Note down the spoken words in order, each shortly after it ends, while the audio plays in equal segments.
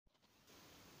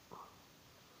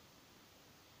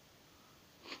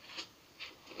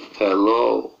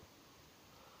Hello,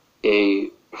 a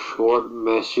short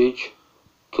message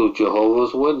to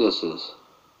Jehovah's Witnesses.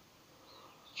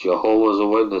 Jehovah's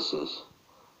Witnesses.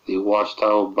 The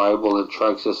Watchtower Bible and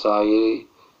Tract Society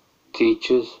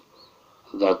teaches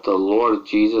that the Lord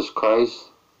Jesus Christ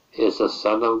is the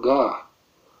Son of God.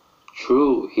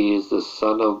 True, He is the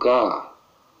Son of God.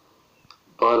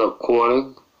 But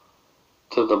according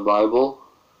to the Bible,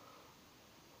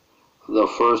 the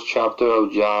first chapter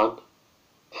of John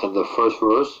and the first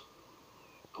verse,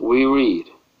 we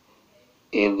read,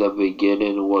 "In the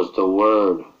beginning was the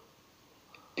Word,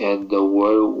 and the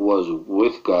Word was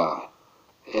with God,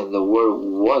 and the Word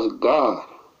was God.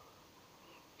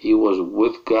 He was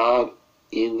with God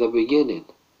in the beginning."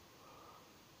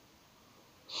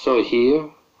 So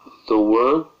here, the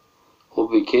Word who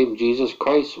became Jesus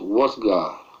Christ was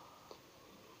God.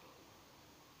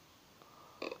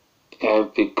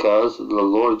 And because the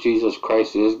Lord Jesus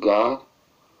Christ is God,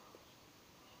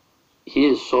 He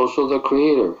is also the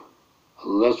Creator.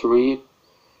 Let's read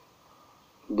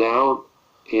down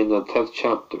in the 10th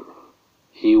chapter.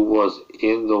 "He was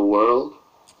in the world,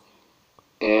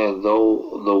 and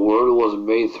though the world was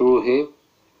made through Him,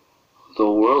 the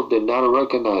world did not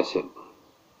recognize Him."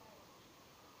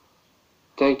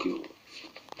 Thank you.